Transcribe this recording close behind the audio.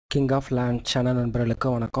King of land channel நண்பர்களுக்கு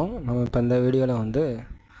வணக்கம். நம்ம இப்போ இந்த வீடியோவில்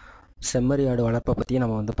செம்மறி ஆடு வளர்ப்பை பற்றி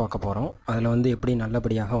நம்ம பார்க்க போகிறோம். அதில் எப்படி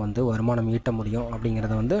நல்லபடியாக வருமானம் ஈட்ட முடியும்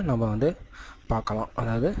அப்படிங்கிறத நம்ம பார்க்கலாம்.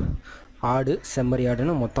 அதாவது ஆடு, செம்மறி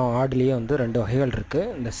ஆடுன்னு மொத்தம் ஆடுலேயே 2 வகைகள்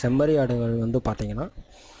இருக்குது. இந்த செம்மறி ஆடுகள் பார்த்திங்கன்னா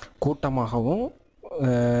கூட்டமாகவும்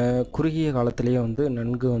குறுகிய காலத்திலேயே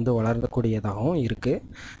நன்கு வளரக்கூடியதாகவும் இருக்குது.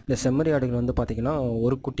 இந்த செம்மறி ஆடுகள் பார்த்திங்கன்னா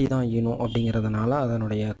ஒரு குட்டி தான் ஈனும் அப்படிங்கிறதுனால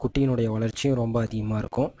அதனுடைய குட்டியினுடைய வளர்ச்சியும் ரொம்ப அதிகமாக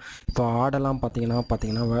இருக்கும். இப்போ ஆடெல்லாம்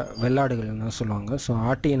பார்த்திங்கன்னா வெள்ளாடுகள்னு சொல்லுவாங்க. ஸோ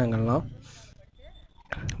ஆட்டு இனங்கள்லாம்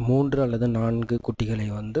 3 அல்லது 4 குட்டிகளை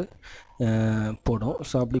போடும்.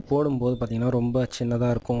 ஸோ அப்படி போடும்போது பார்த்திங்கன்னா ரொம்ப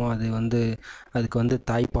சின்னதாக இருக்கும். அதுக்கு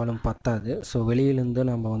தாய்ப்பாலும் பத்தாது. ஸோ வெளியிலேருந்து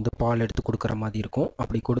நம்ம பால் எடுத்து கொடுக்குற மாதிரி இருக்கும்.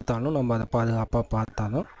 அப்படி கொடுத்தாலும் நம்ம அதை பாதுகாப்பாக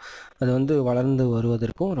பார்த்தாலும் அது வளர்ந்து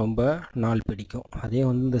வருவதற்கும் ரொம்ப நாள் பிடிக்கும். அதே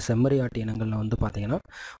இந்த செம்மறி ஆட்டு இனங்களில் பார்த்திங்கன்னா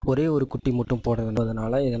ஒரே ஒரு குட்டி மட்டும்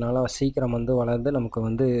போடுறதுனால இதனால் சீக்கிரம் வளர்ந்து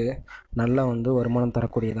நமக்கு நல்லா வருமானம்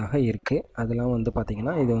தரக்கூடியதாக இருக்குது. அதெல்லாம்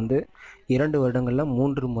பார்த்திங்கன்னா இது 2 வருடங்களில்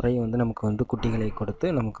 3 முறை நமக்கு குட்டிகளை கொடுத்து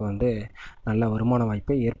நமக்கு நல்ல வருமான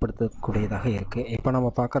வாய்ப்பை ஏற்படுத்தக்கூடியதாக இருக்குது. இப்போ நம்ம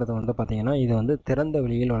பார்க்குறது பார்த்திங்கன்னா இது திறந்த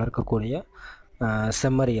வெளியில் வளர்க்கக்கூடிய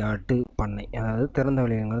செம்மறி ஆட்டு பண்ணை. அதாவது திறந்த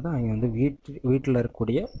வெளிங்கிறது அவங்க வீட்டில்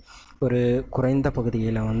இருக்கக்கூடிய ஒரு குறைந்த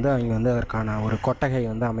பகுதியில் அவங்க அதற்கான ஒரு கொட்டகை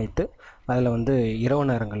அமைத்து அதில் இரவு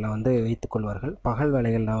நேரங்களில் வைத்துக்கொள்வார்கள். பகல்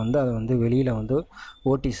வேளைகளில் அதை வெளியில்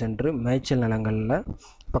ஓட்டி சென்று மேய்ச்சல் நிலங்களில்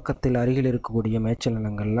பக்கத்தில் அருகில் இருக்கக்கூடிய மேய்ச்சல்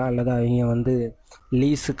நிலங்களில் அல்லது அவங்க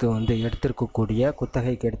லீஸுக்கு எடுத்திருக்கக்கூடிய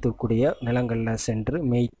குத்தகைக்கு எடுத்துக்கூடிய நிலங்களில் சென்று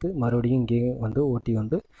மேய்த்து மறுபடியும் இங்கே ஓட்டி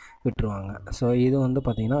விட்டுருவாங்க. ஸோ இது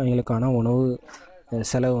பார்த்திங்கன்னா அவங்களுக்கான உணவு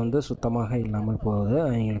செலவு சுத்தமாக இல்லாமல் போகுது.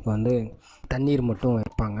 அவங்களுக்கு தண்ணீர் மட்டும்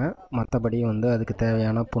வைப்பாங்க. மற்றபடி அதுக்கு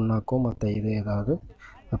தேவையான புண்ணாக்கும் மற்ற ஏதாவது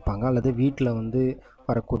வைப்பாங்க. அல்லது வீட்டில்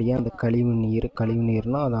வரக்கூடிய அந்த கழிவு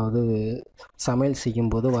நீர்னால் அதாவது சமையல்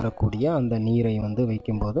செய்யும்போது வரக்கூடிய அந்த நீரை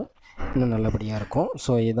வைக்கும்போது இன்னும் நல்லபடியாக இருக்கும்.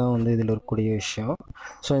 ஸோ இதுதான் இதில் இருக்கக்கூடிய விஷயம்.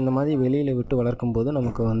 ஸோ இந்த மாதிரி வெளியில் விட்டு வளர்க்கும்போது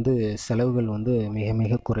நமக்கு செலவுகள் மிக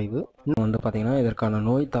மிக குறைவு. இன்னும் பார்த்திங்கன்னா இதற்கான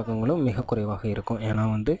நோய் தாக்கங்களும் மிக குறைவாக இருக்கும். ஏன்னா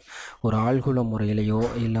ஒரு ஆழ்குள முறையிலையோ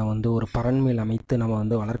இல்லை ஒரு பரண்மேல் அமைத்து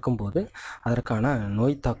நம்ம வளர்க்கும்போது அதற்கான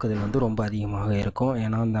நோய் தாக்குதல் ரொம்ப அதிகமாக இருக்கும்.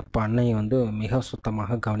 ஏன்னா அந்த பண்ணையை மிக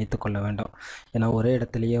சுத்தமாக கவனித்து கொள்ள வேண்டும். ஏன்னா ஒரே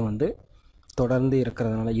இடத்துலையே தொடர்ந்து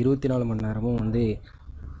இருக்கிறதுனால 24 மணி நேரமும்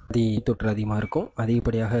தொற்று அதிகமாக இருக்கும்.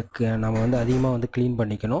 அதிகப்படியாக நம்ம அதிகமாக க்ளீன்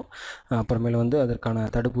பண்ணிக்கணும். அப்புறமேல அதற்கான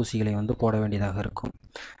தடுப்பூசிகளை போட வேண்டியதாக இருக்கும்.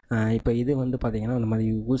 இப்போ இது பார்த்திங்கன்னா அந்த மாதிரி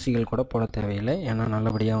ஊசிகள் கூட போட தேவையில்லை. ஏன்னா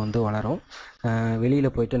நல்லபடியாக வளரும்.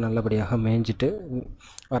 வெளியில் போயிட்டு நல்லபடியாக மேய்ஞ்சிட்டு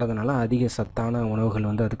வரதுனால அதிக சத்தான உணவுகள்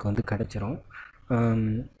அதுக்கு கிடச்சிரும்.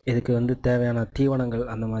 இதுக்கு தேவையான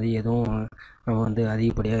தீவனங்கள் அந்த மாதிரி எதுவும் நம்ம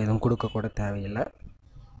அதிகப்படியாக எதுவும் கொடுக்கக்கூட தேவையில்லை.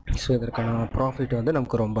 ஸோ இதற்கான ப்ராஃபிட்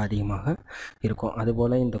நமக்கு ரொம்ப அதிகமாக இருக்கும்.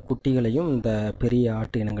 அதுபோல் இந்த குட்டிகளையும் இந்த பெரிய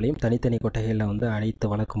ஆட்டு இனங்களையும் தனித்தனி கொட்டைகளில் அழைத்து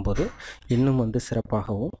வளர்க்கும்போது இன்னும்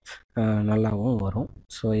சிறப்பாகவும் நல்லாவும் வரும்.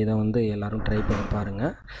 ஸோ இதை எல்லோரும் ட்ரை பண்ணி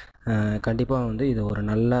பாருங்கள். கண்டிப்பாக இது ஒரு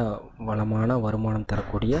நல்ல வளமான வருமானம்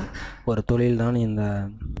தரக்கூடிய ஒரு தொழில் தான் இந்த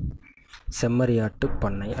செம்மறி ஆட்டு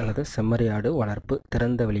பண்ணை அல்லது செம்மறி ஆடு வளர்ப்பு.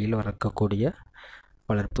 திறந்த வெளியில் வளர்க்கக்கூடிய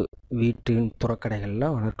வளர்ப்பு வீட்டின்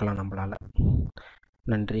புறக்கடைகளில் வளர்க்கலாம் நம்மளால்.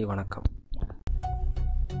 நன்றி, வணக்கம்.